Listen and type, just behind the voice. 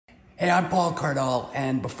Hey, I'm Paul Cardall,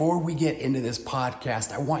 and before we get into this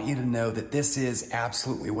podcast, I want you to know that this is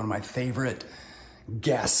absolutely one of my favorite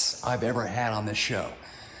guests I've ever had on this show.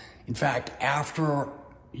 In fact, after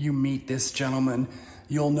you meet this gentleman,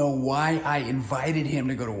 you'll know why I invited him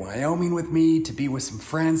to go to Wyoming with me to be with some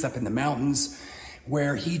friends up in the mountains,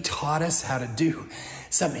 where he taught us how to do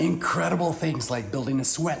some incredible things like building a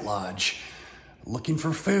sweat lodge, looking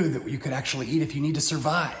for food that you could actually eat if you need to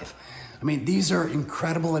survive. I mean, these are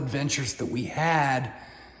incredible adventures that we had.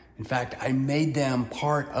 In fact, I made them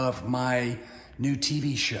part of my new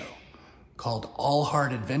TV show called All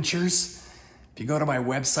Heart Adventures. If you go to my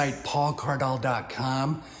website,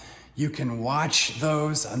 paulcardall.com, you can watch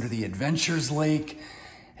those under the Adventures link.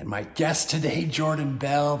 And my guest today, Jordon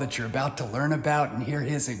Bell, that you're about to learn about and hear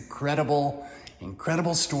his incredible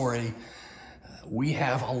story. We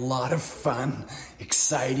have a lot of fun,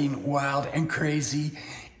 exciting, wild, and crazy,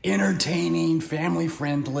 entertaining,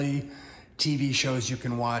 family-friendly TV shows you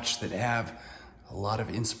can watch that have a lot of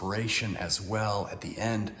inspiration as well at the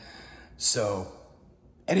end. So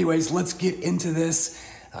anyways, let's get into this.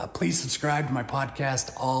 Please subscribe to my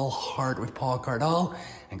podcast, All Heart with Paul Cardall,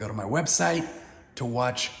 and go to my website to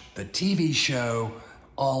watch the TV show,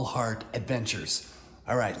 All Heart Adventures.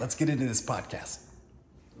 All right, let's get into this podcast.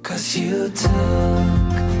 'Cause you took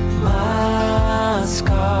my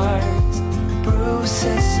scars,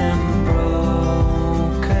 bruises and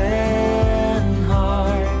broken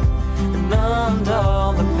heart, and numbed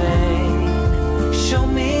all the pain. Show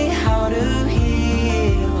me how to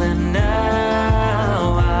heal, and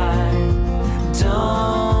now I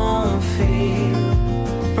don't feel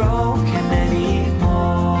broken anymore.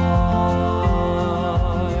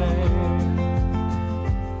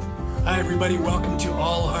 Hi everybody, welcome to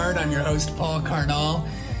All Heart. I'm your host, Paul Cardall.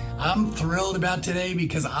 I'm thrilled about today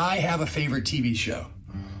because I have a favorite TV show.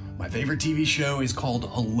 My favorite TV show is called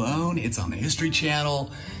Alone. It's on the History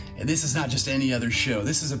Channel. And this is not just any other show.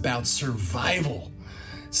 This is about survival.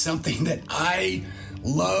 Something that I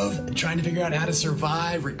love, trying to figure out how to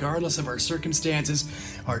survive regardless of our circumstances,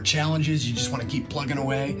 our challenges. You just want to keep plugging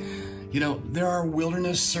away. You know, there are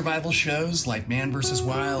wilderness survival shows like Man vs.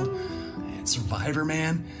 Wild and Survivor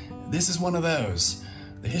Man. This is one of those.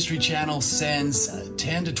 The History Channel sends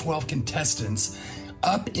 10 to 12 contestants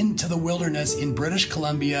up into the wilderness in British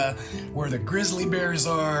Columbia where the grizzly bears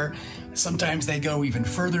are. Sometimes they go even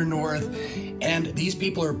further north. And these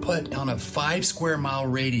people are put on a 5 square mile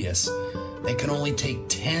radius. They can only take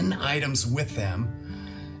 10 items with them.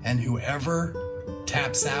 And whoever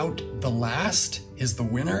taps out the last is the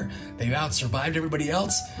winner. They've out-survived everybody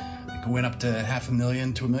else. It went up to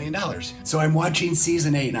 $500,000 to $1 million. So I'm watching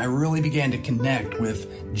season 8 and I really began to connect with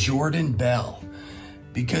Jordon Bell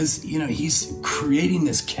because, you know, he's creating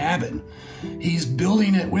this cabin. He's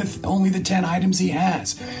building it with only the 10 items he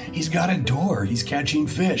has. He's got a door. He's catching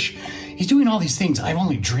fish. He's doing all these things I've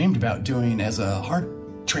only dreamed about doing as a heart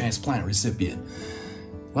transplant recipient.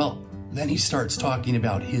 Well, then he starts talking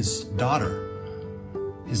about his daughter.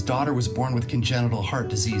 His daughter was born with congenital heart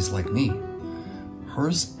disease like me.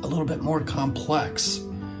 Hers a little bit more complex.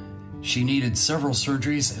 She needed several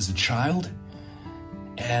surgeries as a child,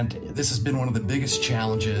 and this has been one of the biggest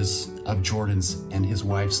challenges of Jordan's and his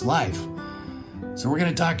wife's life. So we're going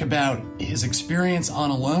to talk about his experience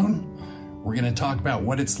on Alone. We're going to talk about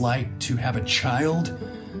what it's like to have a child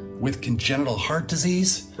with congenital heart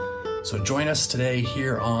disease. So join us today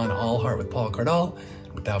here on All Heart with Paul Cardall.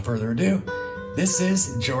 Without further ado, this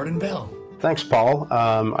is Jordon Bell. Thanks, Paul.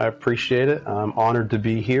 I appreciate it. I'm honored to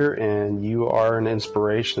be here, and you are an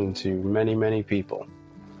inspiration to many, many people.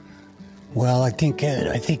 Well, I think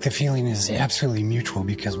the feeling is absolutely mutual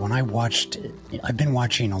because when I've been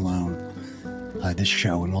watching Alone, this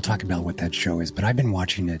show, and we'll talk about what that show is, but I've been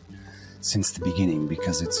watching it since the beginning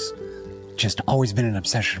because it's just always been an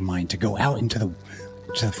obsession of mine to go out into the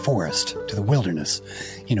forest, to the wilderness.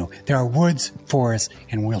 You know, there are woods, forests,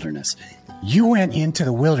 and wilderness. You went into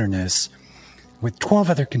the wilderness with 12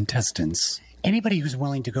 other contestants. Anybody who's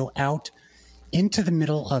willing to go out into the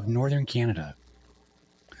middle of northern Canada,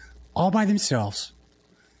 all by themselves,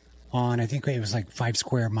 on, I think it was like 5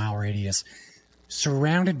 square mile radius,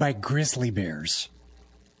 surrounded by grizzly bears,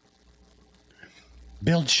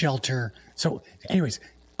 build shelter. So anyways,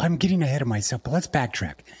 I'm getting ahead of myself, but let's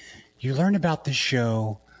backtrack. You learned about the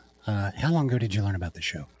show. How long ago did you learn about the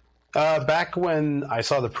show? Back when I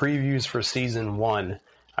saw the previews for season 1,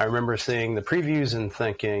 I remember seeing the previews and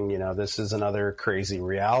thinking, you know, this is another crazy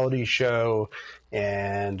reality show,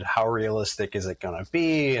 and how realistic is it going to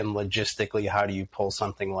be? And logistically, how do you pull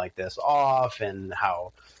something like this off? And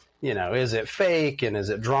how, is it fake and is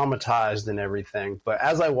it dramatized and everything? But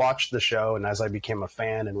as I watched the show and as I became a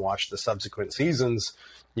fan and watched the subsequent seasons,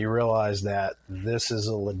 you realize that this is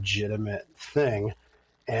a legitimate thing.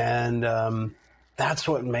 And that's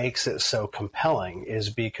what makes it so compelling, is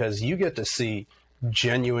because you get to see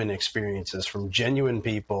genuine experiences from genuine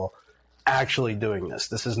people actually doing this.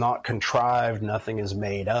 This is not contrived. Nothing is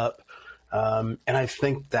made up. And I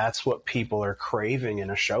think that's what people are craving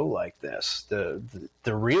in a show like this: the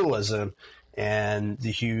realism and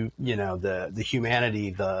the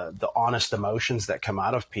humanity, the honest emotions that come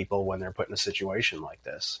out of people when they're put in a situation like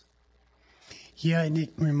this. Yeah, and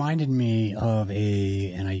it reminded me of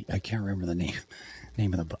and I can't remember the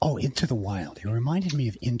name of the book. Oh, Into the Wild. It reminded me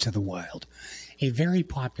of Into the Wild, a very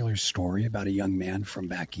popular story about a young man from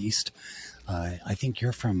back east. I think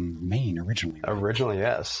you're from Maine originally. Right? Originally,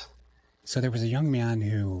 yes. So there was a young man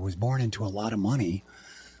who was born into a lot of money,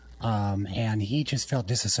 and he just felt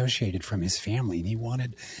disassociated from his family, and he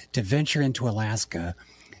wanted to venture into Alaska,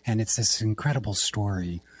 and it's this incredible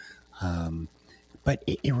story. But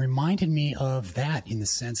it reminded me of that in the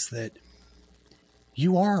sense that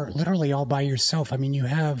you are literally all by yourself. I mean, you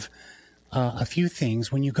have a few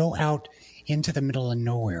things. When you go out into the middle of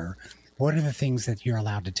nowhere, what are the things that you're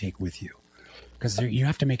allowed to take with you? Because you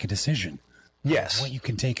have to make a decision. Yes. What you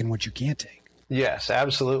can take and what you can't take. Yes,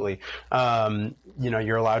 absolutely.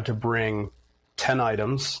 You're allowed to bring 10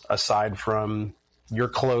 items aside from your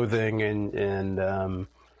clothing and well,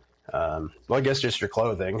 I guess just your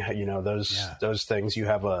clothing. Those things. You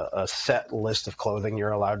have a set list of clothing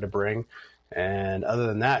you're allowed to bring. And other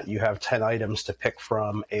than that, you have 10 items to pick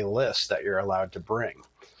from a list that you're allowed to bring.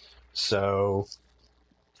 So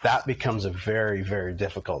that becomes a very, very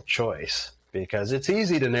difficult choice, because it's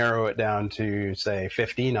easy to narrow it down to, say,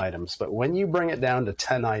 15 items. But when you bring it down to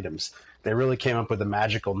 10 items, they really came up with a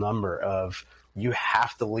magical number of you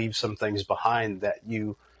have to leave some things behind that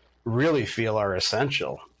you really feel are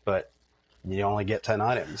essential, but you only get 10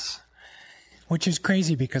 items. Which is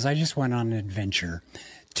crazy, because I just went on an adventure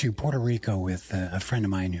to Puerto Rico with a friend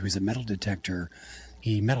of mine who's a metal detector.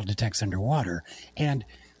 He metal detects underwater. And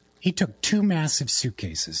he took 2 massive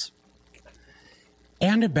suitcases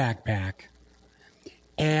and a backpack.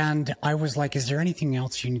 And I was like, is there anything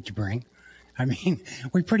else you need to bring? I mean,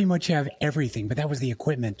 we pretty much have everything, but that was the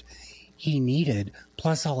equipment he needed,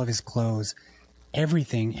 plus all of his clothes,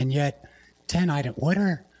 everything. And yet 10 items, what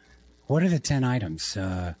are the 10 items?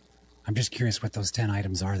 I'm just curious what those 10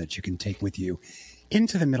 items are that you can take with you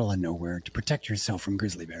into the middle of nowhere to protect yourself from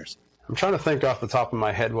grizzly bears. I'm trying to think off the top of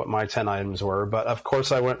my head what my 10 items were, but of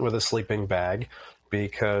course I went with a sleeping bag,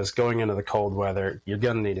 because going into the cold weather, you're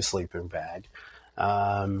going to need a sleeping bag.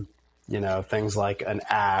 Things like an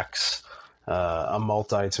axe, a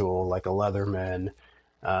multi-tool like a Leatherman,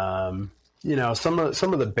 some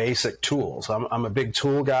of the basic tools. I'm a big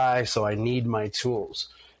tool guy, so I need my tools.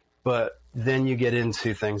 But then you get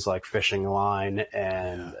into things like fishing line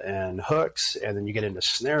and hooks, and then you get into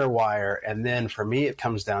snare wire. And then for me, it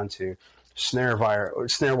comes down to snare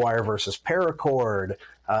wire versus paracord.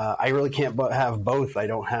 I really can't have both. I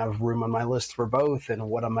don't have room on my list for both. And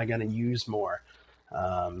what am I going to use more?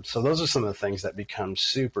 So those are some of the things that become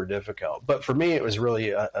super difficult. But for me, it was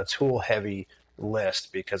really a tool heavy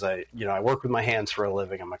list, because I work with my hands for a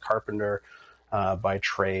living. I'm a carpenter by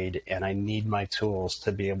trade, and I need my tools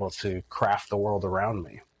to be able to craft the world around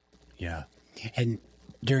me. Yeah. And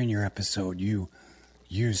during your episode, you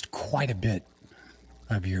used quite a bit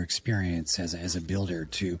of your experience as a builder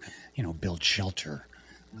to, build shelter.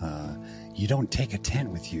 You don't take a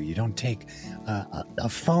tent with you. You don't take a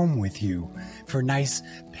foam with you for nice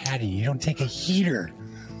padding. You don't take a heater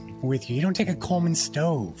with you. You don't take a Coleman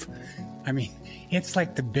stove. I mean, it's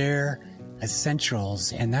like the bare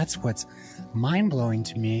essentials. And that's what's mind-blowing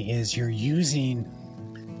to me, is you're using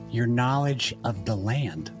your knowledge of the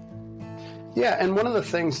land. Yeah, and one of the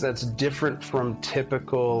things that's different from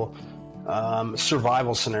typical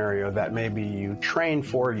survival scenario that maybe you train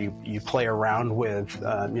for, you play around with,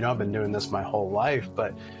 I've been doing this my whole life,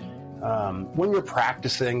 but when you're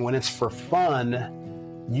practicing, when it's for fun,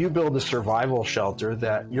 you build a survival shelter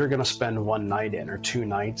that you're going to spend one night in or 2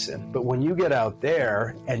 nights in. But when you get out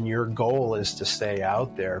there and your goal is to stay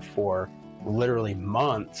out there for literally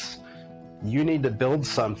months, you need to build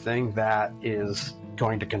something that is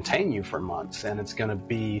going to contain you for months, and it's going to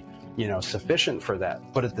be, sufficient for that.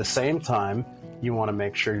 But at the same time, you want to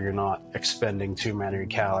make sure you're not expending too many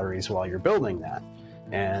calories while you're building that.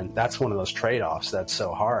 And that's one of those trade-offs that's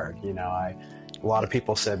so hard. A lot of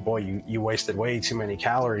people said, boy, you wasted way too many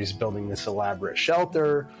calories building this elaborate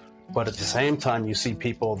shelter. But at the same time, you see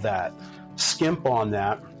people that skimp on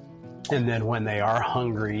that And then when they are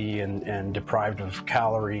hungry and deprived of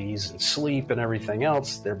calories and sleep and everything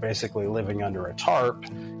else, they're basically living under a tarp,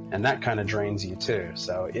 and that kind of drains you too.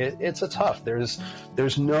 So it's a tough. There's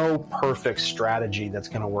no perfect strategy that's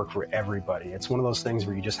going to work for everybody. It's one of those things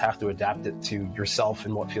where you just have to adapt it to yourself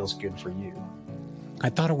and what feels good for you. I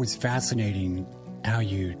thought it was fascinating how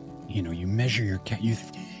you measure your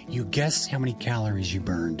you guess how many calories you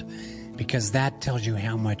burned, because that tells you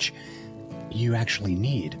how much you actually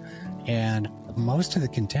need. And most of the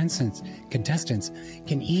contestants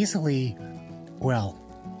can easily, well,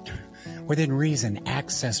 within reason,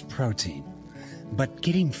 access protein. But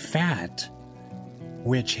getting fat,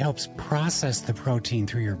 which helps process the protein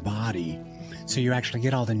through your body so you actually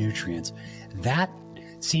get all the nutrients, that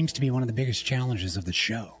seems to be one of the biggest challenges of the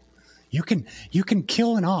show. You can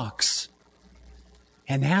kill an ox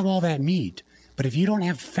and have all that meat, but if you don't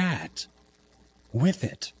have fat with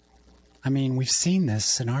it, I mean, we've seen this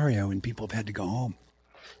scenario and people have had to go home.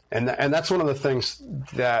 And that's one of the things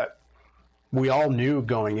that we all knew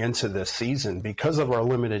going into this season. Because of our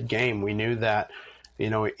limited game, we knew that,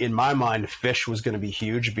 in my mind, fish was going to be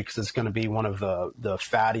huge because it's going to be one of the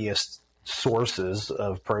fattiest sources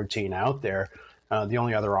of protein out there. The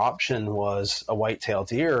only other option was a white-tailed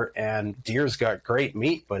deer, and deer's got great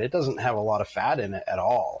meat, but it doesn't have a lot of fat in it at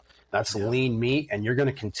all. That's lean meat, and you're going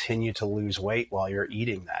to continue to lose weight while you're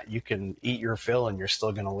eating that. You can eat your fill, and you're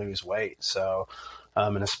still going to lose weight. So,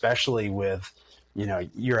 and especially with,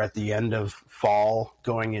 you're at the end of fall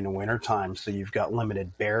going into wintertime, so you've got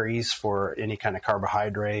limited berries for any kind of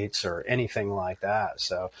carbohydrates or anything like that.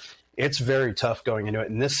 So it's very tough going into it,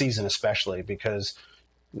 and this season especially, because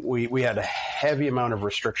we had a heavy amount of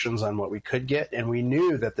restrictions on what we could get, and we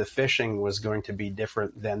knew that the fishing was going to be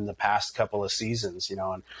different than the past couple of seasons,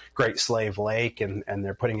 on Great Slave Lake, and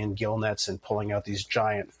they're putting in gill nets and pulling out these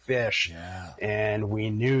giant fish. Yeah. And we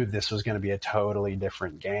knew this was going to be a totally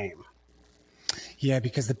different game. Yeah,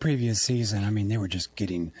 because the previous season, I mean, they were just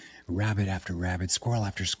getting rabbit after rabbit, squirrel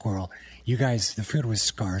after squirrel. You guys, the food was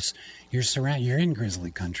scarce. You're in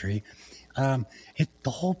grizzly country. The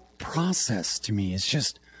whole process to me is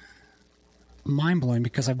just mind-blowing,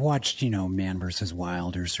 because I've watched, Man vs.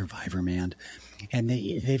 Wild or Survivor Man, and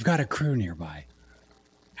they've got a crew nearby.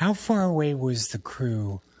 How far away was the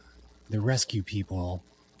crew, the rescue people,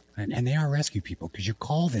 and they are rescue people because you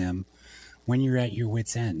call them when you're at your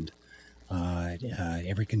wit's end.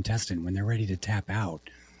 Every contestant, when they're ready to tap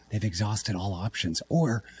out, they've exhausted all options,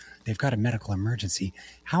 or they've got a medical emergency.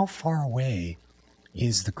 How far away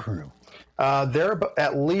is the crew? They're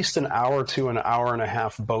at least an hour to an hour and a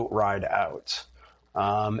half boat ride out.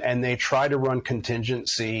 And they try to run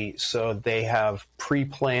contingency, so they have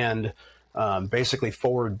pre-planned basically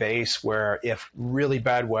forward base where if really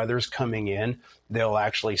bad weather's coming in, they'll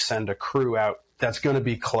actually send a crew out that's going to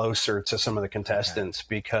be closer to some of the contestants,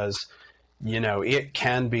 because it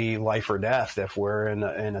can be life or death. If we're in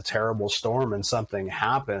a terrible storm and something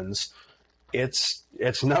happens, it's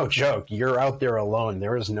no joke. You're out there alone.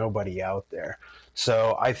 There is nobody out there.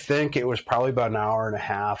 So I think it was probably about an hour and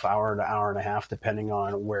a half, depending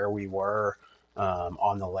on where we were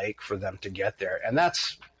on the lake, for them to get there. And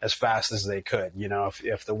that's as fast as they could.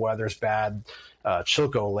 If the weather's bad,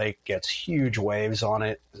 Chilco Lake gets huge waves on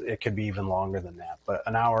it. It could be even longer than that, but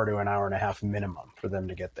an hour to an hour and a half minimum for them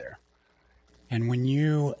to get there. And when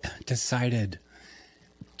you decided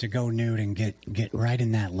to go nude and get right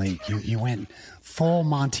in that lake, you went full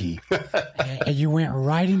Monty, and you went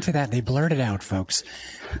right into that. They blurted out, folks,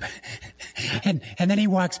 and then he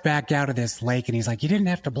walks back out of this lake, and he's like, "You didn't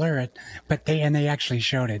have to blur it," but they actually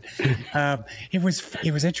showed it. It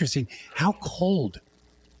was interesting. How cold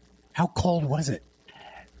was it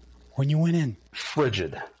when you went in?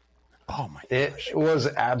 Frigid. Oh my gosh. It was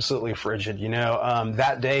absolutely frigid.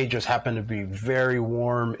 That day just happened to be very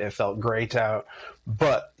warm. It felt great out,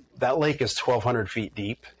 but that lake is 1,200 feet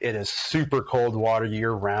deep. It is super cold water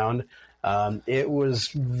year round. It was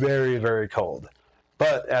very, very cold,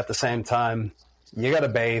 but at the same time, you got to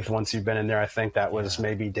bathe once you've been in there. I think that was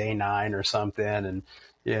maybe day 9 or something. And,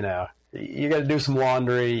 you got to do some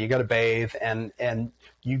laundry, you got to bathe, and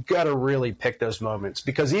you got to really pick those moments,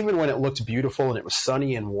 because even when it looked beautiful and it was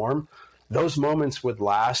sunny and warm, those moments would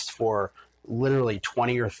last for literally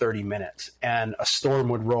 20 or 30 minutes, and a storm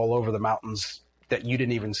would roll over the mountains that you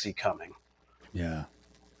didn't even see coming. Yeah.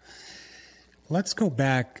 Let's go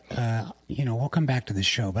back. We'll come back to the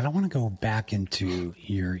show, but I want to go back into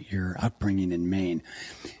your upbringing in Maine.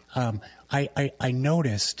 I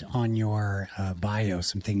noticed on your bio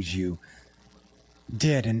some things you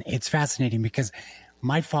did, and it's fascinating because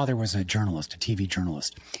my father was a journalist, a TV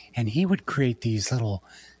journalist, and he would create these little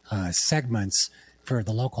segments for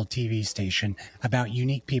the local TV station about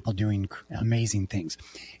unique people doing amazing things.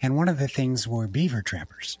 And one of the things were beaver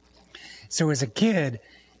trappers. So as a kid,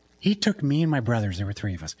 he took me and my brothers, there were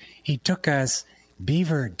three of us, he took us to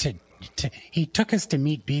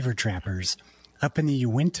meet beaver trappers up in the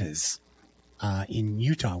Uintas in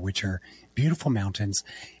Utah, which are beautiful mountains.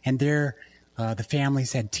 And there, the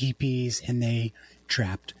families had teepees and they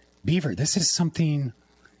trapped beaver. This is something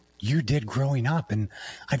you did growing up. And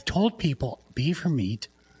I've told people beaver meat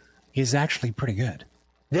is actually pretty good.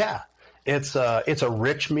 Yeah. It's a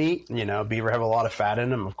rich meat. You know, beaver have a lot of fat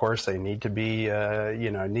in them. Of course, they need to be,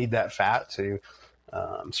 need that fat to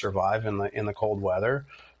survive in the cold weather.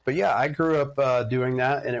 But yeah, I grew up doing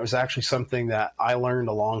that, and it was actually something that I learned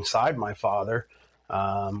alongside my father.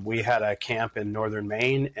 We had a camp in northern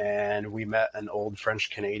Maine, and we met an old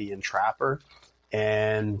French-Canadian trapper,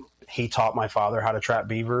 and he taught my father how to trap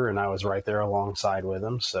beaver, and I was right there alongside with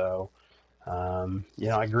him. So,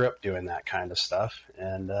 I grew up doing that kind of stuff,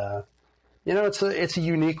 and it's a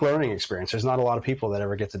unique learning experience. There's not a lot of people that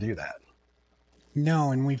ever get to do that.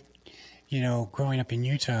 No, and we've, growing up in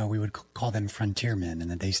Utah, we would call them frontiermen, and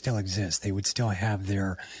that they still exist. They would still have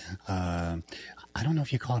their, I don't know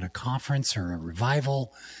if you call it a conference or a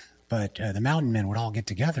revival, but the mountain men would all get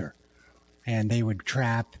together, and they would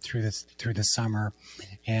trap through the summer.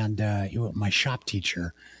 And my shop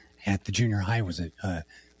teacher at the junior high was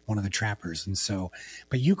one of the trappers, and so.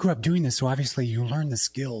 But you grew up doing this, so obviously you learned the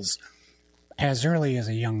skills as early as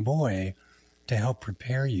a young boy to help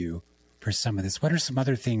prepare you for some of this. What are some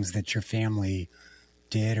other things that your family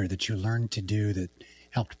did or that you learned to do that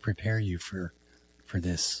helped prepare you for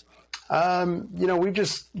this? We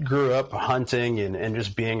just grew up hunting and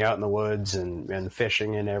just being out in the woods and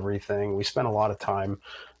fishing and everything. We spent a lot of time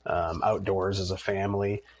outdoors as a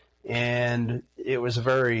family, and it was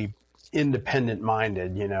very independent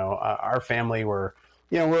minded. Our family we're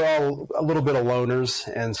all a little bit of loners,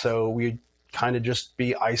 and so we kind of just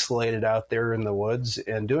be isolated out there in the woods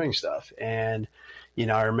and doing stuff. And,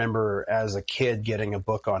 I remember as a kid getting a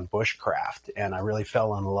book on bushcraft, and I really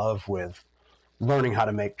fell in love with learning how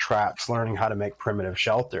to make traps, learning how to make primitive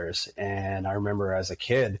shelters. And I remember as a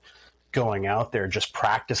kid going out there, just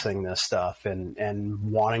practicing this stuff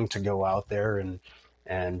and wanting to go out there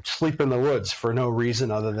and sleep in the woods for no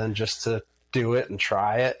reason other than just to do it and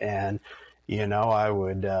try it. And, I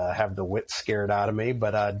would have the wits scared out of me,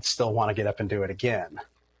 but I'd still want to get up and do it again.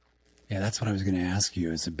 Yeah, that's what I was going to ask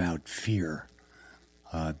you, is about fear.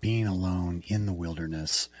 Being alone in the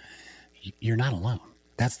wilderness. You're not alone.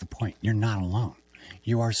 That's the point. You're not alone.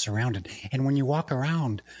 You are surrounded. And when you walk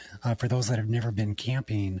around, for those that have never been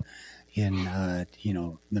camping in,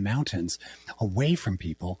 the mountains, away from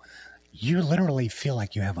people, you literally feel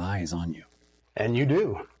like you have eyes on you. And you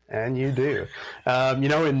do. In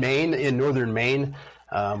Maine, in northern Maine,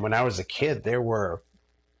 when I was a kid, there were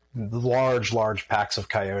large packs of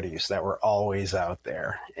coyotes that were always out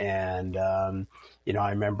there. And, I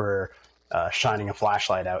remember shining a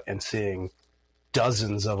flashlight out and seeing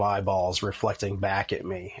dozens of eyeballs reflecting back at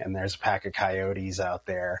me. And there's a pack of coyotes out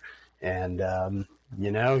there. And,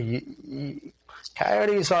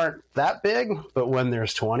 coyotes aren't that big, but when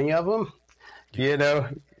there's 20 of them, you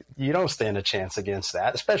don't stand a chance against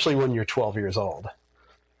that, especially when you're 12 years old.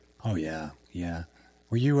 Oh yeah. Yeah.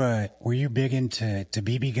 Were you big into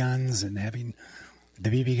BB guns and having the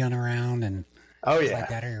BB gun around and yeah, like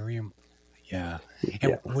that? Yeah.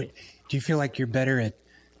 And do you feel like you're better at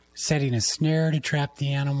setting a snare to trap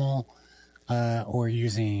the animal, or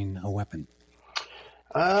using a weapon?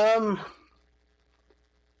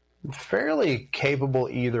 Fairly capable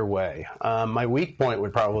either way. My weak point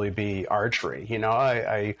would probably be archery.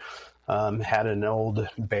 I had an old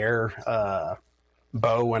bear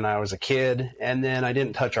bow when I was a kid, and then I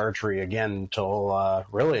didn't touch archery again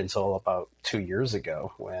until about 2 years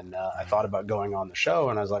ago when I thought about going on the show,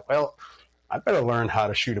 and I was like, well, I better learn how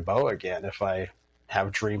to shoot a bow again if I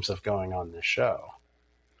have dreams of going on this show.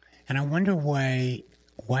 And I wonder why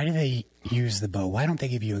do they use the bow? Why don't they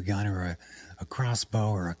give you a gun or a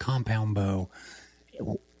crossbow or a compound bow?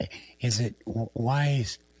 Why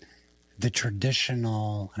the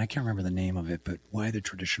traditional, and I can't remember the name of it, but why the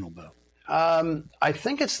traditional bow? I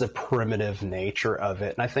think it's the primitive nature of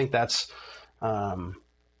it. And I think that's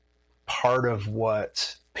part of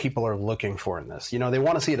what people are looking for in this. They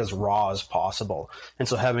want to see it as raw as possible. And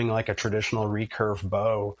so having like a traditional recurve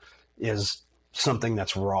bow is something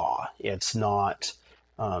that's raw. It's not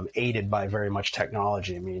aided by very much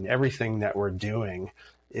technology. I mean, everything that we're doing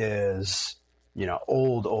is,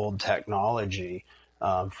 old technology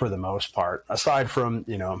for the most part, aside from,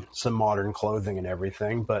 some modern clothing and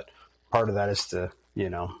everything. But part of that is to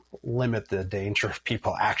limit the danger of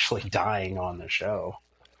people actually dying on the show.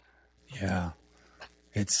 Yeah.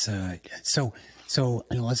 It's so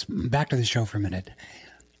let's back to the show for a minute.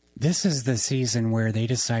 This is the season where they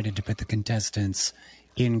decided to put the contestants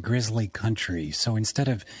in grizzly country. So instead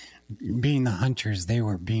of being the hunters,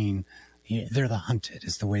 they're the hunted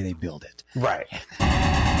is the way they build it. Right.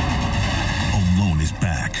 Alone is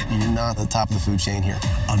back. You're not at the top of the food chain here.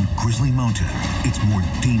 On Grizzly Mountain, it's more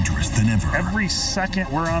dangerous than ever. Every second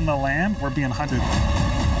we're on the land, we're being hunted.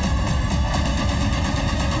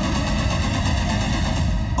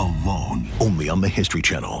 Alone, only on the History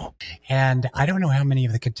Channel. And I don't know how many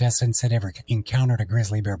of the contestants had ever encountered a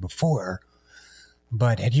grizzly bear before,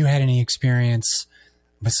 but had you had any experience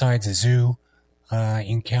besides a zoo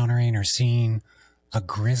encountering or seeing a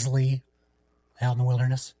grizzly out in the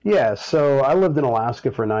wilderness? Yeah, so I lived in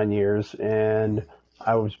Alaska for 9 years, and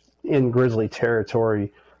I was in grizzly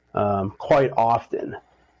territory quite often.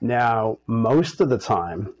 Now, most of the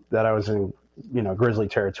time that I was in, grizzly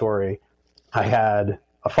territory, I had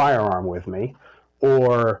a firearm with me,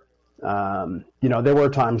 or, there were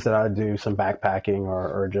times that I'd do some backpacking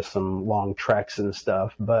or just some long treks and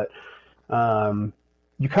stuff, but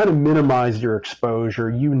you kind of minimize your exposure,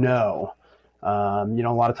 a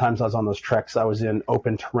lot of times I was on those treks, I was in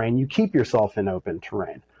open terrain. You keep yourself in open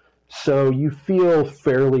terrain. So you feel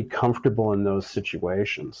fairly comfortable in those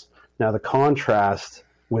situations. Now, the contrast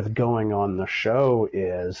with going on the show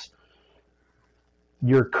is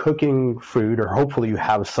you're cooking food, or hopefully you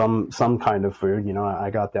have some kind of food.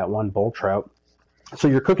 I got that one bull trout. So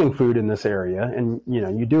you're cooking food in this area, and,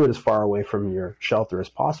 you do it as far away from your shelter as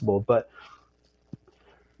possible, but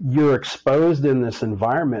you're exposed in this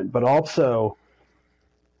environment, but also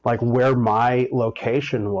like where my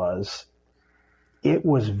location was, it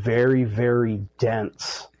was very, very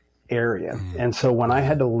dense area. And so when I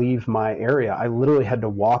had to leave my area, I literally had to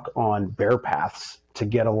walk on bear paths to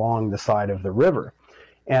get along the side of the river.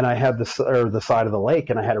 And I had the side of the lake,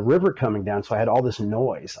 and I had a river coming down. So I had all this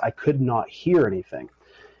noise. I could not hear anything.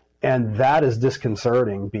 And that is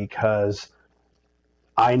disconcerting, because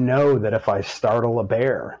I know that if I startle a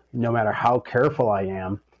bear, no matter how careful I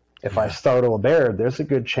am, if I startle a bear, there's a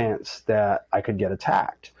good chance that I could get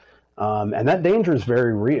attacked. And that danger is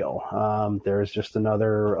very real. There's just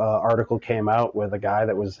another article came out with a guy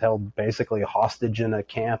that was held basically hostage in a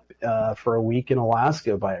camp for a week in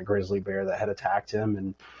Alaska by a grizzly bear that had attacked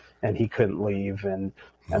him, and he couldn't leave. And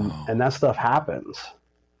that stuff happens.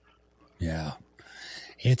 Yeah.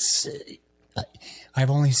 I've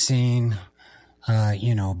only seen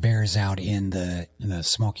bears out in the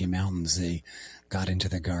Smoky Mountains. They got into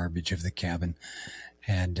the garbage of the cabin,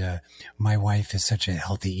 and my wife is such a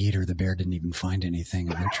healthy eater. The bear didn't even find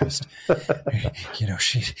anything of interest.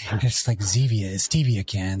 It's like stevia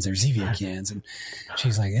cans, and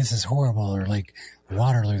she's like, "This is horrible," or like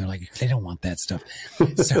Waterloo. They're like, they don't want that stuff.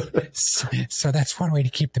 So that's one way to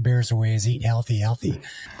keep the bears away, is eat healthy.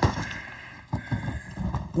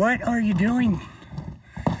 What are you doing?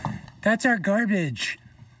 That's our garbage.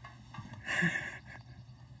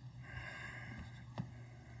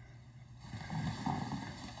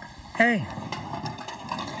 Hey.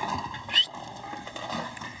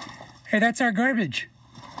 Hey, that's our garbage.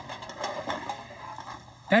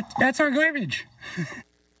 That's our garbage.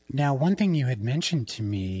 Now, one thing you had mentioned to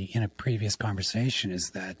me in a previous conversation is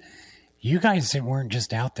that you guys weren't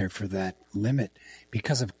just out there for that limit.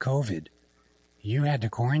 Because of COVID, you had to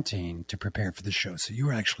quarantine to prepare for the show. So you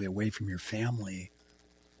were actually away from your family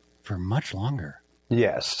for much longer.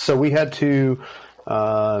 Yes. So we had to,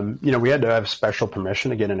 we had to have special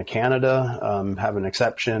permission to get into Canada, have an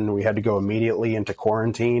exception. We had to go immediately into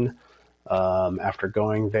quarantine after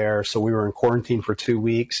going there. So we were in quarantine for 2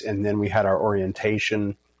 weeks, and then we had our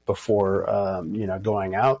orientation before,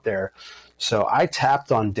 going out there. So I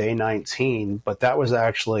tapped on day 19, but that was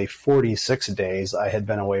actually 46 days I had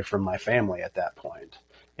been away from my family at that point.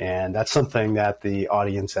 And that's something that the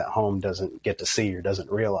audience at home doesn't get to see or doesn't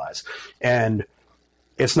realize. And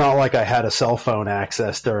it's not like I had a cell phone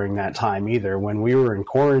access during that time either. When we were in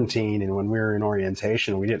quarantine and when we were in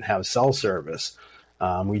orientation, we didn't have cell service.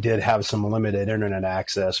 We did have some limited internet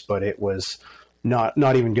access, but it was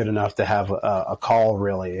not even good enough to have a call,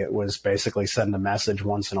 really. It was basically send a message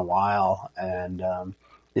once in a while. And,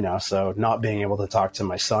 so not being able to talk to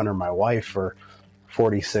my son or my wife for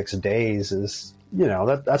 46 days is,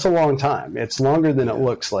 that's a long time. It's longer than it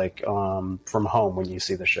looks like from home when you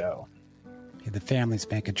see the show. The families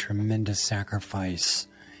make a tremendous sacrifice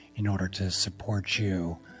in order to support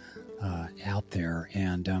you out there.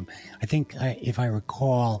 And I think, if I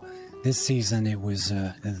recall, this season it was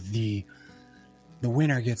the the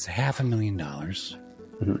winner gets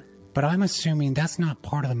 $500,000. But I'm assuming that's not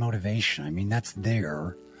part of the motivation. I mean, that's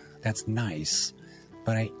there. That's nice.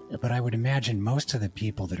 But I would imagine most of the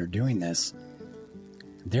people that are doing this,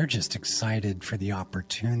 they're just excited for the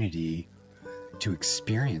opportunity to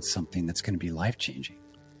experience something that's going to be life-changing.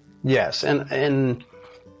 Yes, and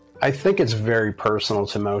I think it's very personal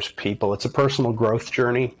to most people. It's a personal growth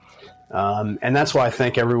journey. And that's why I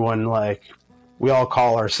think everyone, like, we all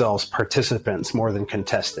call ourselves participants more than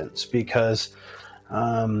contestants, because,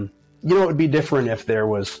 it would be different if there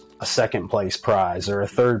was a second place prize or a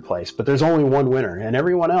third place, but there's only one winner, and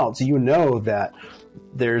everyone else, that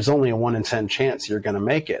there's only a 1 in 10 chance you're going to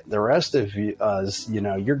make it. The rest of us,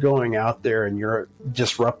 you're going out there and you're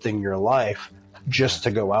disrupting your life just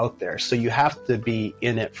to go out there. So you have to be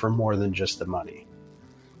in it for more than just the money.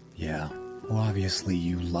 Yeah. Well, obviously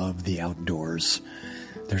you love the outdoors.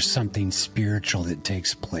 There's something spiritual that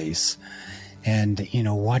takes place. And,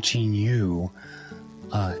 watching you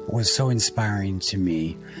was so inspiring to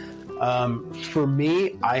me. For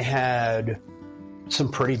me, I had some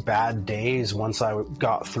pretty bad days once I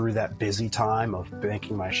got through that busy time of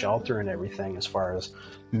making my shelter and everything, as far as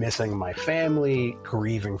missing my family,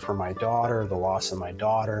 grieving for my daughter, the loss of my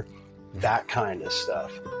daughter, that kind of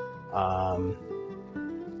stuff.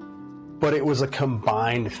 But it was a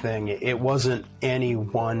combined thing. It wasn't any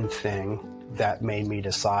one thing that made me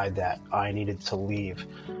decide that I needed to leave.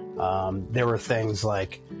 There were things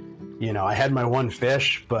like, I had my one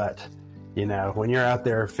fish, but, when you're out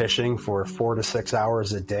there fishing for 4 to 6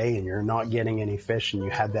 hours a day and you're not getting any fish, and you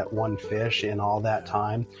had that one fish in all that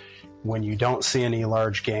time, when you don't see any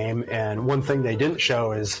large game. And one thing they didn't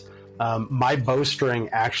show is my bowstring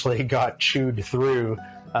actually got chewed through,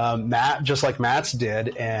 Matt, just like Matt's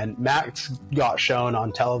did, and Matt's got shown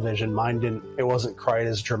on television. Mine didn't. It wasn't quite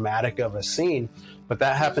as dramatic of a scene, but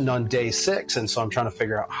that happened on day 6. And so I'm trying to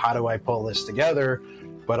figure out, how do I pull this together?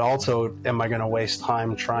 But also, am I going to waste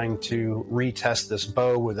time trying to retest this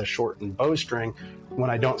bow with a shortened bowstring when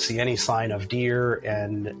I don't see any sign of deer?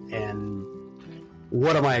 And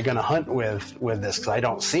what am I going to hunt with this? Because I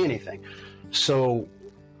don't see anything. So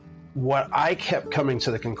what I kept coming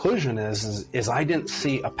to the conclusion is I didn't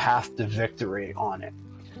see a path to victory on it.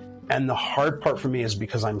 And the hard part for me is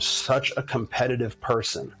because I'm such a competitive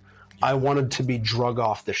person. I wanted to be drug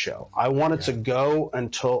off the show. I wanted to go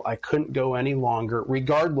until I couldn't go any longer,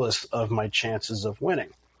 regardless of my chances of winning.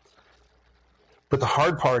 But the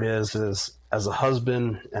hard part is as a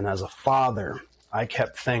husband and as a father, I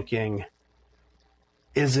kept thinking,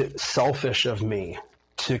 is it selfish of me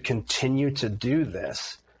to continue to do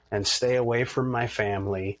this and stay away from my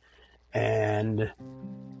family and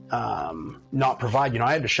not provide?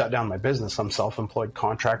 I had to shut down my business. I'm a self-employed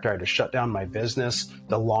contractor. I had to shut down my business.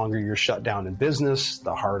 The longer you're shut down in business,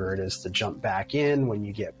 the harder it is to jump back in when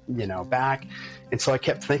you get, back. And so I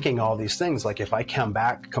kept thinking all these things, like, if I come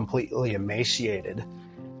back completely emaciated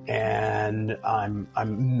and I'm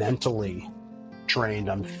mentally drained,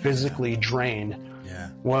 I'm physically drained. Yeah.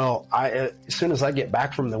 Well, as soon as I get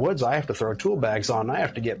back from the woods, I have to throw tool bags on. I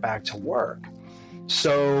have to get back to work.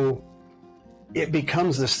 So it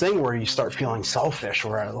becomes this thing where you start feeling selfish,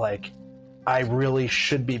 where, like, I really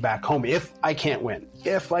should be back home if I can't win.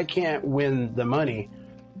 If I can't win the money,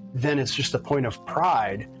 then it's just a point of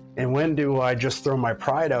pride. And when do I just throw my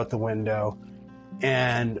pride out the window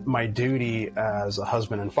and my duty as a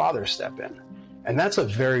husband and father step in? And that's a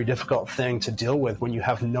very difficult thing to deal with when you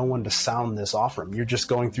have no one to sound this off from. You're just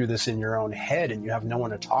going through this in your own head and you have no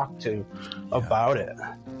one to talk to about it.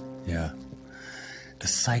 Yeah. The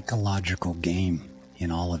psychological game in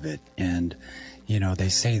all of it. And, they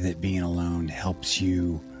say that being alone helps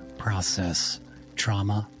you process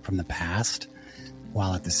trauma from the past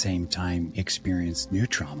while at the same time experience new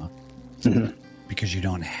trauma. Mm-hmm. Because you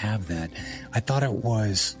don't have that. I thought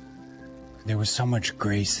there was so much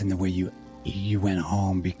grace in the way you went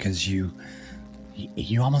home, because you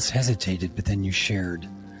almost hesitated, but then you shared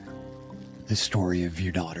the story of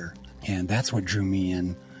your daughter, and that's what drew me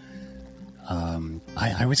in.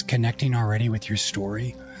 I was connecting already with your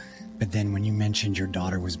story, but then when you mentioned your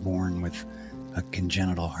daughter was born with a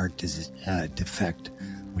congenital heart defect,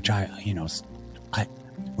 which I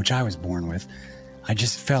was born with, I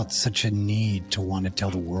just felt such a need to want to tell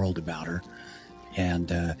the world about her. And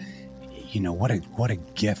what a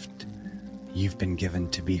gift you've been given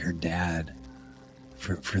to be her dad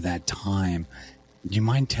for that time. Do you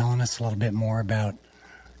mind telling us a little bit more about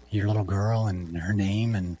your little girl and her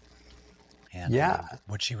name and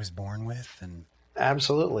what she was born with? And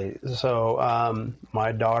absolutely. So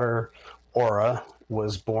my daughter Aura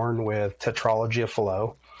was born with tetralogy of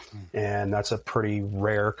Fallot, And that's a pretty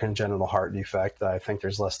rare congenital heart defect. I think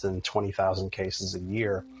there's less than 20,000 cases a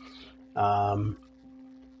year.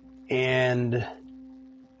 And,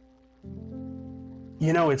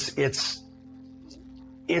 you know, it's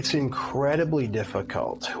incredibly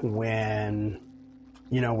difficult when,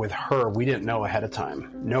 you know, with her, we didn't know ahead of time.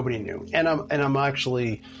 Nobody knew. And I'm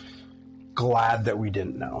actually glad that we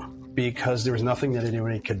didn't know, because there was nothing that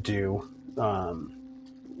anybody could do,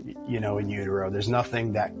 you know, in utero. There's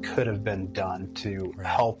nothing that could have been done to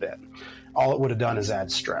help it. All it would have done is add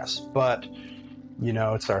stress. But, you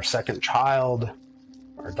know, it's our second child.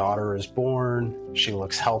 Our daughter is born. She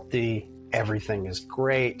looks healthy. Everything is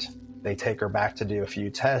great. They take her back to do a few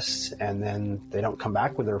tests, and then they don't come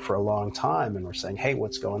back with her for a long time. And we're saying, hey,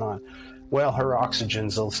 what's going on? Well, her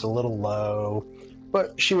oxygen's just a little low,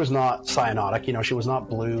 but she was not cyanotic. You know, she was not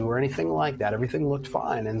blue or anything like that. Everything looked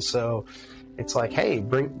fine. And so it's like, hey,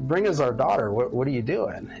 bring us our daughter. What are you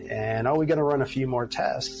doing? And, oh, we got to run a few more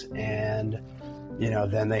tests. And, you know,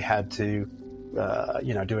 then they had to,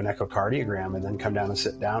 you know, do an echocardiogram and then come down and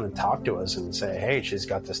sit down and talk to us and say, hey, she's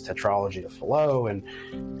got this tetralogy of Fallot. And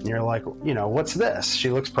you're like, you know, what's this? She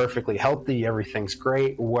looks perfectly healthy. Everything's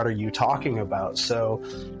great. What are you talking about? So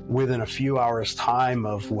within a few hours time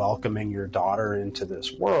of welcoming your daughter into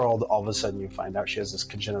this world, all of a sudden you find out she has this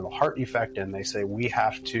congenital heart defect, and they say, we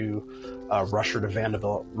have to rush her to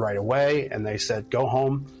Vanderbilt right away. And they said, go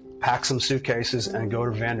home, pack some suitcases, and go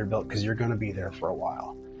to Vanderbilt because you're going to be there for a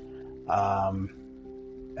while.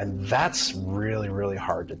 And that's really, really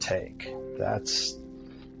hard to take. That's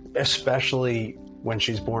especially when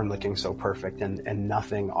she's born looking so perfect and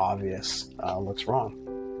nothing obvious looks wrong.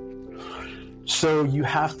 So you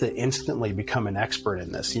have to instantly become an expert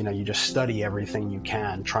in this. You know, you just study everything you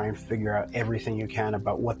can, try and figure out everything you can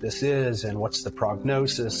about what this is and what's the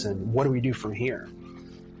prognosis and what do we do from here.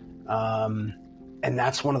 And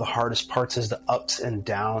that's one of the hardest parts, is the ups and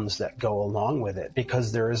downs that go along with it,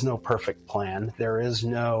 because there is no perfect plan. There is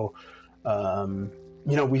no, you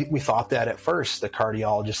know, we thought that at first. The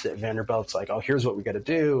cardiologist at Vanderbilt's like, oh, here's what we got to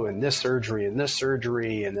do, and this surgery,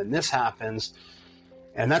 and then this happens.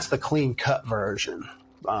 And that's the clean cut version.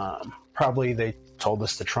 Probably they told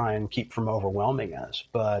us to try and keep from overwhelming us,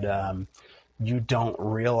 but you don't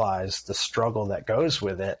realize the struggle that goes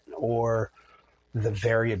with it, or the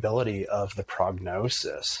variability of the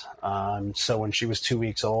prognosis. So when she was 2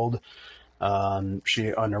 weeks old,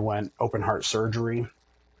 she underwent open heart surgery,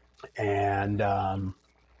 and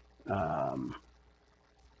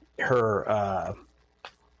her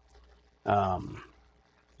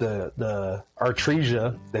the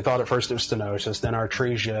arteria, they thought at first it was stenosis, then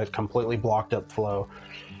arteria completely blocked up flow.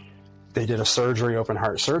 They did a surgery, open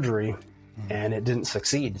heart surgery, and it didn't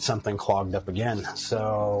succeed. Something clogged up again.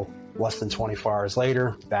 So less than 24 hours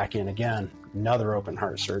later, back in again, another open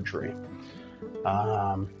heart surgery.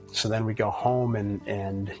 So then we go home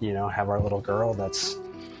and, you know, have our little girl that's,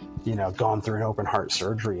 you know, gone through an open heart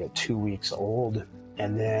surgery at 2 weeks old,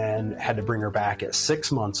 and then had to bring her back at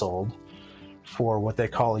 6 months old for what they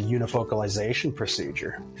call a unifocalization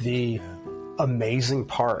procedure. The amazing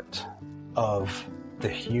part of the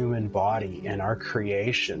human body and our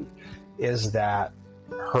creation is that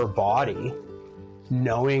her body,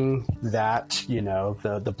 knowing that, you know,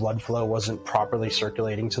 the blood flow wasn't properly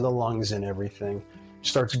circulating to the lungs and everything,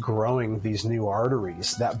 starts growing these new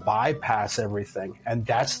arteries that bypass everything. And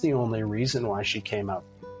that's the only reason why she came out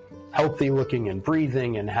healthy looking and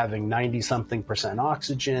breathing and having 90-something%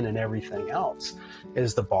 oxygen and everything else,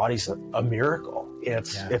 is the body's a miracle.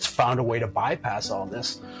 It's found a way to bypass all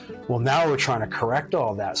this. Well, now we're trying to correct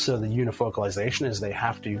all that. So the unifocalization is they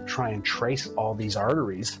have to try and trace all these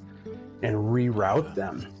arteries and reroute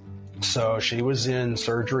them. So she was in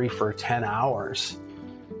surgery for 10 hours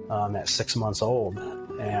at 6 months old.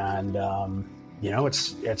 And, you know,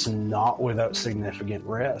 it's not without significant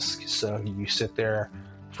risk. So you sit there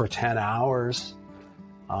for 10 hours,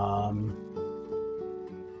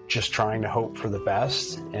 just trying to hope for the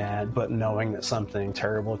best, but knowing that something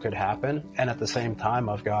terrible could happen. And at the same time,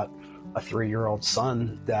 I've got a 3-year-old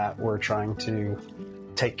son that we're trying to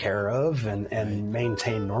take care of and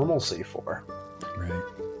maintain normalcy for. Right.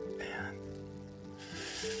 Man.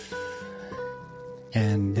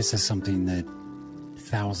 And this is something that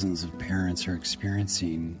thousands of parents are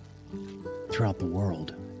experiencing throughout the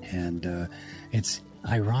world. And it's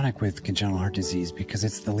ironic with congenital heart disease because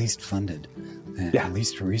it's the least funded and the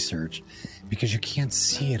least researched, because you can't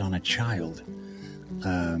see it on a child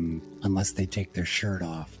unless they take their shirt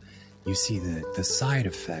off. You see the side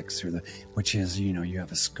effects, which is, you know, you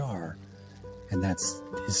have a scar, and that's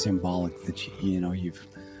symbolic that, you know, you've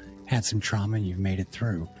had some trauma and you've made it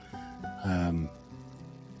through.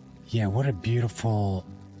 Yeah, what a beautiful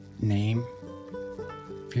name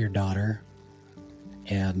for your daughter,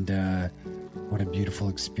 and what a beautiful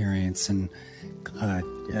experience, and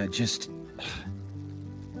just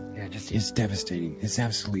it's devastating. It's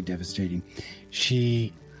absolutely devastating.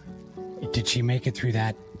 Did she make it through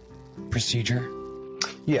that procedure?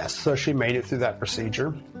 Yes, so she made it through that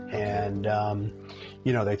procedure, and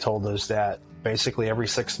they told us that basically every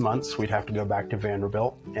 6 months we'd have to go back to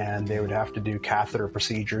Vanderbilt, and they would have to do catheter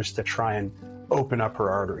procedures to try and open up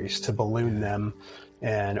her arteries, to balloon them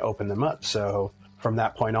and open them up. So from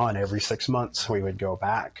that point on, every 6 months we would go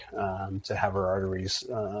back to have her arteries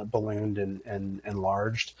ballooned and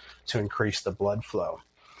enlarged to increase the blood flow.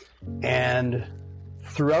 And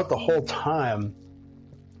throughout the whole time,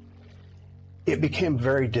 it became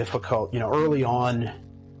very difficult. Early on,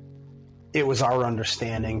 it was our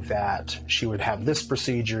understanding that she would have this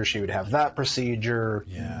procedure, she would have that procedure,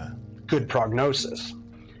 good prognosis.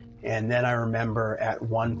 And then I remember at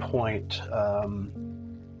one point,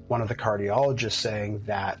 one of the cardiologists saying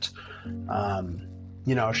that,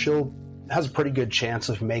 she'll has a pretty good chance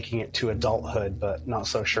of making it to adulthood, but not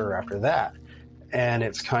so sure after that. And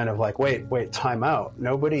it's kind of like, wait, time out.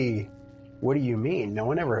 Nobody, what do you mean? No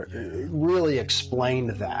one ever really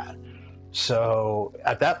explained that. So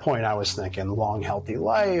at that point I was thinking long, healthy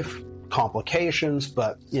life, complications,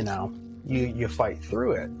 but you fight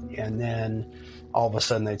through it. And then all of a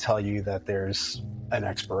sudden they tell you that there's an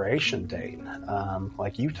expiration date,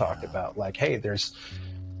 like you talked about, like, hey,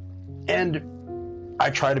 and I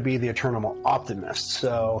try to be the eternal optimist.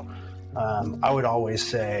 So I would always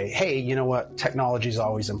say, hey, you know what? Technology is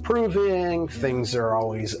always improving. Things are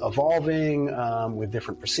always evolving with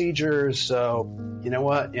different procedures. So you know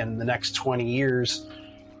what? In the next 20 years,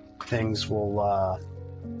 things will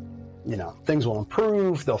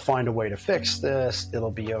improve. They'll find a way to fix this.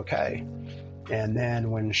 It'll be okay. And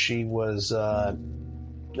then when she was a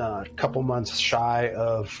couple months shy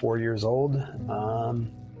of 4 years old,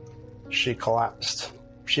 she collapsed.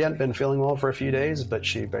 She hadn't been feeling well for a few days, but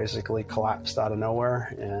she basically collapsed out of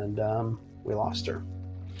nowhere, and we lost her.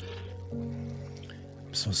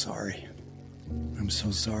 I'm so sorry.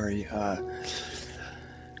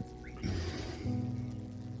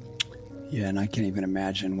 Yeah, and I can't even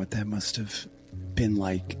imagine what that must have been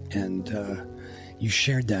like. And you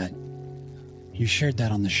shared that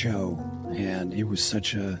on the show, and it was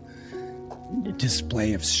such a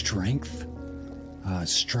display of strength.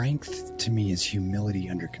 Strength to me is humility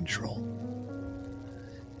under control,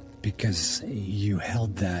 because you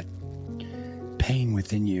held that pain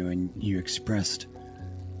within you and you expressed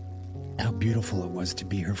how beautiful it was to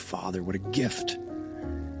be her father. What a gift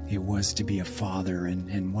it was to be a father,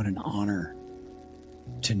 and what an honor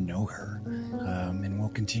to know her. And we'll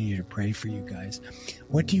continue to pray for you guys.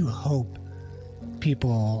 What do you hope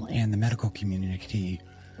people and the medical community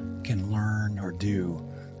can learn or do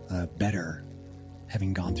better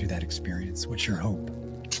having gone through that experience? What's your hope?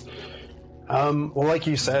 Well, like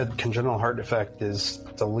you said, congenital heart defect is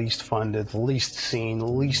the least funded, the least seen, the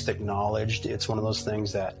least acknowledged. It's one of those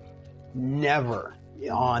things that never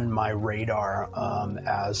on my radar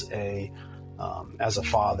as a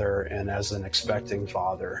father and as an expecting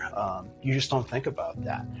father. You just don't think about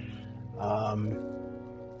that.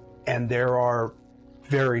 And there are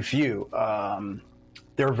very few.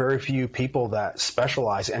 There are very few people that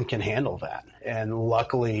specialize and can handle that. And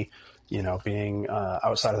luckily, being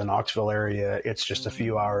outside of the Knoxville area, it's just a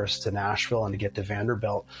few hours to Nashville and to get to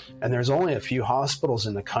Vanderbilt. And there's only a few hospitals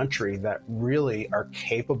in the country that really are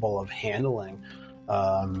capable of handling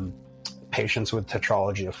patients with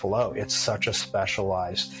tetralogy of Fallot. It's such a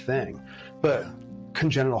specialized thing. But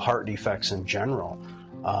congenital heart defects in general,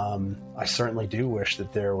 I certainly do wish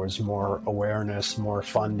that there was more awareness, more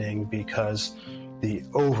funding, because the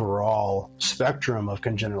overall spectrum of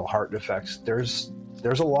congenital heart defects, there's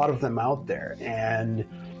a lot of them out there, and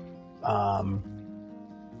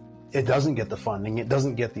it doesn't get the funding, it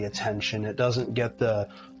doesn't get the attention, it doesn't get the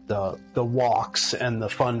walks and the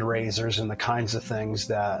fundraisers and the kinds of things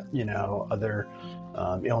that other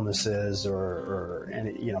illnesses or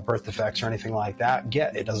any birth defects or anything like that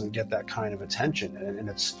get. It doesn't get that kind of attention, and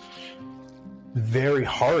it's very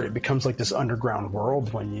hard. It becomes like this underground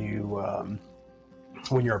world when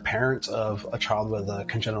you're a parent of a child with a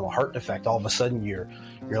congenital heart defect. All of a sudden you're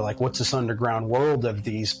like, what's this underground world of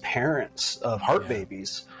these parents of heart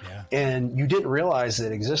babies? Yeah. And you didn't realize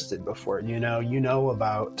it existed before. You know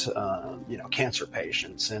about cancer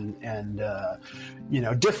patients and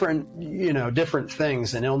different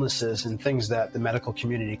things and illnesses and things that the medical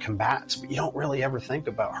community combats, but you don't really ever think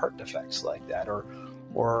about heart defects like that, or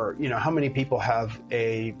how many people have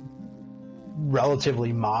a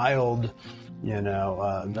relatively mild,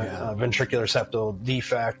 ventricular septal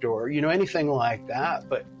defect or, anything like that.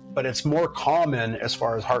 But it's more common as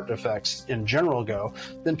far as heart defects in general go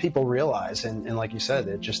than people realize. And like you said,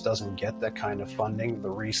 it just doesn't get that kind of funding, the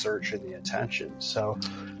research, and the attention. So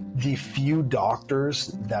the few doctors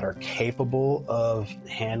that are capable of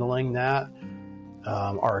handling that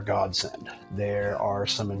are a godsend. There are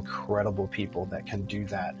some incredible people that can do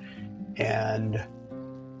that. And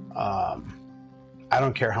I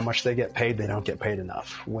don't care how much they get paid, they don't get paid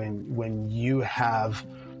enough. When you have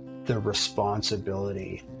the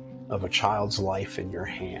responsibility of a child's life in your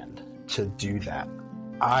hand to do that,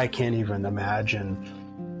 I can't even imagine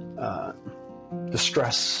the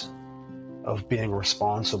stress of being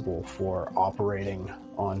responsible for operating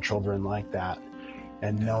on children like that,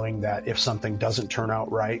 and knowing that if something doesn't turn out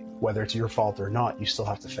right, whether it's your fault or not, you still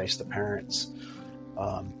have to face the parents.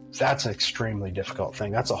 That's an extremely difficult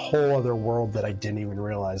thing. That's a whole other world that I didn't even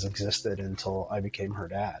realize existed until I became her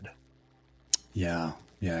dad. Yeah,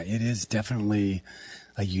 it is definitely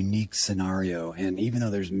a unique scenario. And even though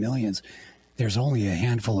there's millions, there's only a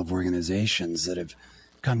handful of organizations that have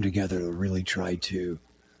come together to really try to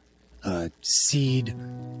seed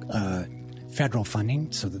federal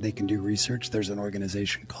funding so that they can do research. There's an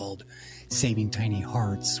organization called Saving Tiny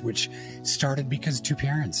Hearts, which started because two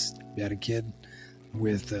parents had a kid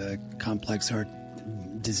with complex heart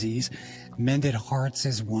disease. Mended Hearts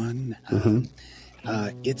is one.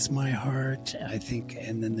 It's My Heart, I think,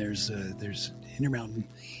 and then there's Intermountain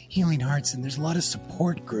Healing Hearts, and there's a lot of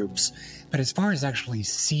support groups. But as far as actually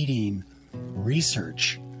seeding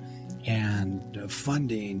research and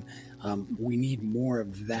funding, we need more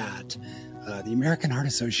of that. The American Heart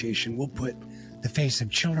Association will put the face of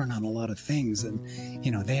children on a lot of things, and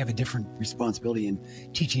they have a different responsibility in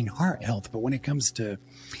teaching heart health. But when it comes to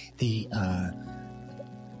the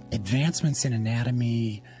advancements in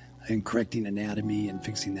anatomy and correcting anatomy and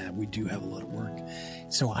fixing that, we do have a lot of work.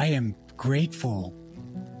 So I am grateful,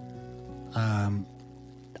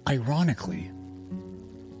 ironically,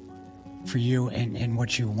 for you and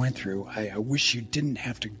what you went through. I wish you didn't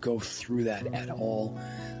have to go through that at all.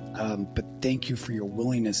 But thank you for your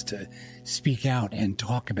willingness to speak out and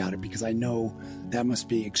talk about it, because I know that must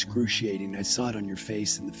be excruciating. I saw it on your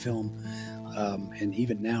face in the film. And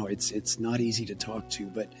even now, it's not easy to talk to.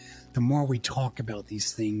 But the more we talk about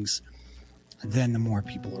these things, then the more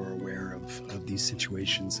people are aware of these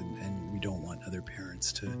situations. And we don't want other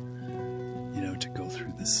parents to go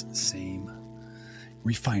through this same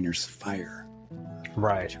refiner's fire.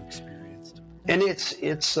 Right. That you experienced. And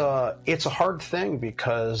it's a hard thing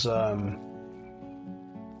because the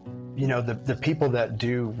people that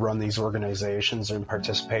do run these organizations and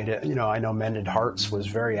participate, I know Mended Hearts was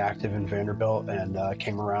very active in Vanderbilt and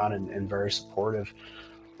came around and very supportive.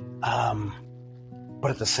 But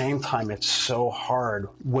at the same time, it's so hard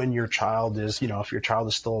when your child is, if your child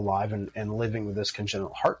is still alive and living with this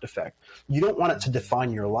congenital heart defect, you don't want it to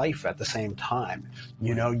define your life at the same time.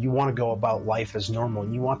 You want to go about life as normal.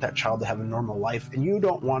 You want that child to have a normal life, and you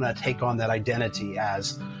don't want to take on that identity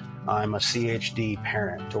as I'm a CHD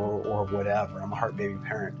parent or whatever. I'm a heart baby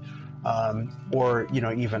parent. Or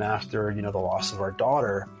even after, the loss of our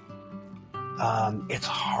daughter, it's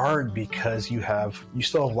hard because you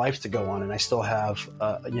still have life to go on, and I still have,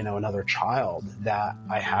 another child that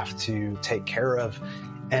I have to take care of.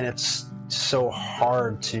 And it's so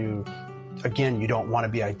hard to, again, you don't want to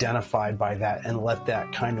be identified by that and let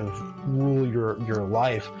that kind of rule your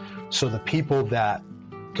life. So the people that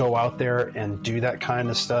go out there and do that kind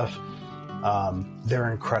of stuff,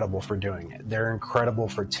 they're incredible for doing it. They're incredible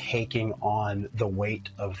for taking on the weight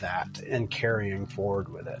of that and carrying forward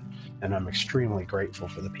with it. And I'm extremely grateful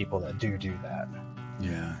for the people that do that.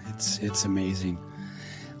 Yeah, it's amazing.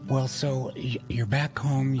 Well, so you're back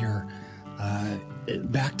home, you're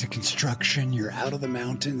back to construction, you're out of the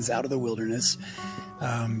mountains, out of the wilderness.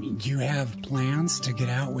 Do you have plans to get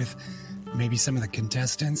out with maybe some of the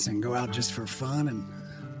contestants and go out just for fun and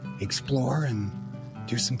explore and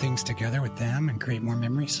do some things together with them and create more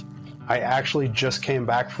memories? I actually just came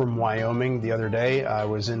back from Wyoming the other day. I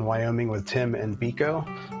was in Wyoming with Tim and Biko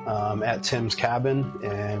at Tim's cabin,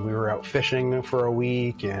 and we were out fishing for a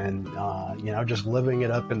week and, just living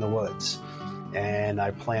it up in the woods. And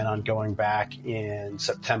I plan on going back in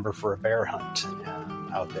September for a bear hunt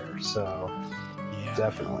out there. So yeah,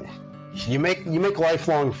 definitely. You make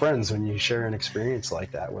lifelong friends when you share an experience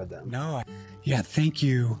like that with them. Yeah, thank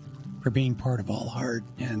you for being part of All Heart,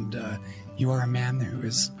 and you are a man who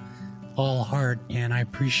is all heart, and I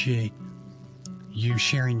appreciate you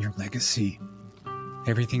sharing your legacy,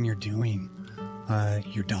 everything you're doing,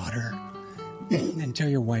 your daughter, and tell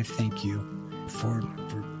your wife thank you. for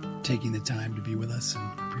taking the time to be with us,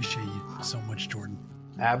 and appreciate you so much, Jordon.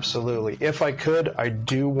 Absolutely. If I could, I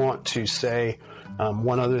do want to say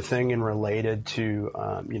one other thing in related to,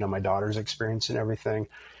 my daughter's experience and everything.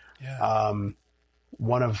 Yeah.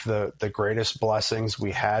 One of the greatest blessings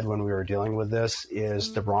we had when we were dealing with this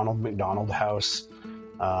is the Ronald McDonald House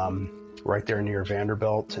right there near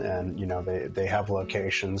Vanderbilt. And, they have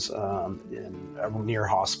locations near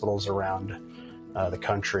hospitals around the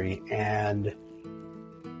country. And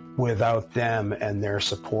without them and their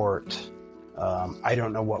support, I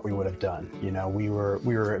don't know what we would have done. We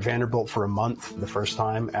were at Vanderbilt for a month the first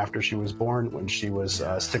time after she was born. When she was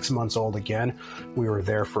 6 months old again, we were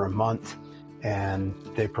there for a month, and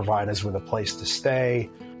they provide us with a place to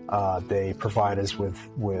stay. They provide us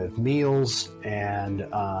with meals, and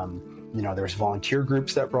there's volunteer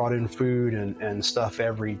groups that brought in food and stuff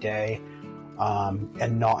every day.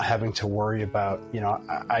 And not having to worry about,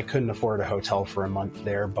 I couldn't afford a hotel for a month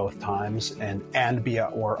there both times and be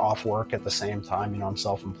off work at the same time. I'm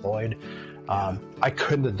self-employed. I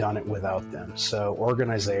couldn't have done it without them. So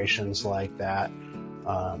organizations like that,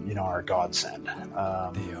 are a godsend.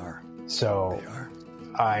 They are. So They are.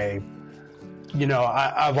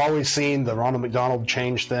 I've always seen the Ronald McDonald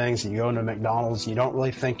change things, and you go into McDonald's, you don't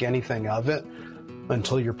really think anything of it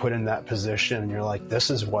until you're put in that position and you're like, this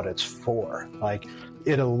is what it's for. Like,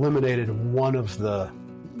 it eliminated one of the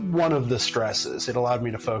stresses. It allowed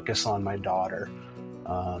me to focus on my daughter.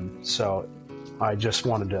 So I just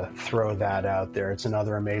wanted to throw that out there. It's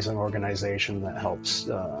another amazing organization that helps,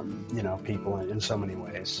 people in so many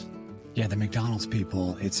ways. Yeah, the McDonald's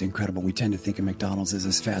people, it's incredible. We tend to think of McDonald's as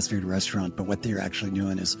this fast food restaurant, but what they're actually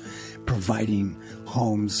doing is providing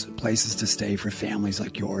homes, places to stay for families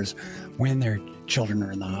like yours when their children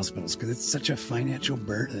are in the hospitals, because it's such a financial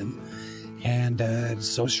burden and it's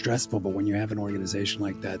so stressful. But when you have an organization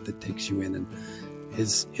like that takes you in and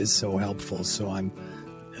is so helpful. So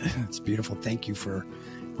it's beautiful. Thank you for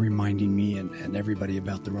reminding me and everybody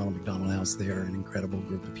about the Ronald McDonald House. They are an incredible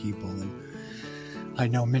group of people, and I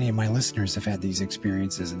know many of my listeners have had these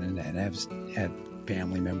experiences and have had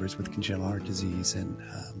family members with congenital heart disease and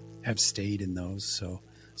have stayed in those. So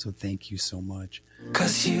thank you so much.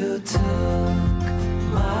 'Cause you took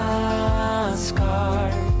my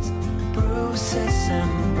scars, bruises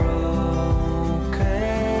and broken.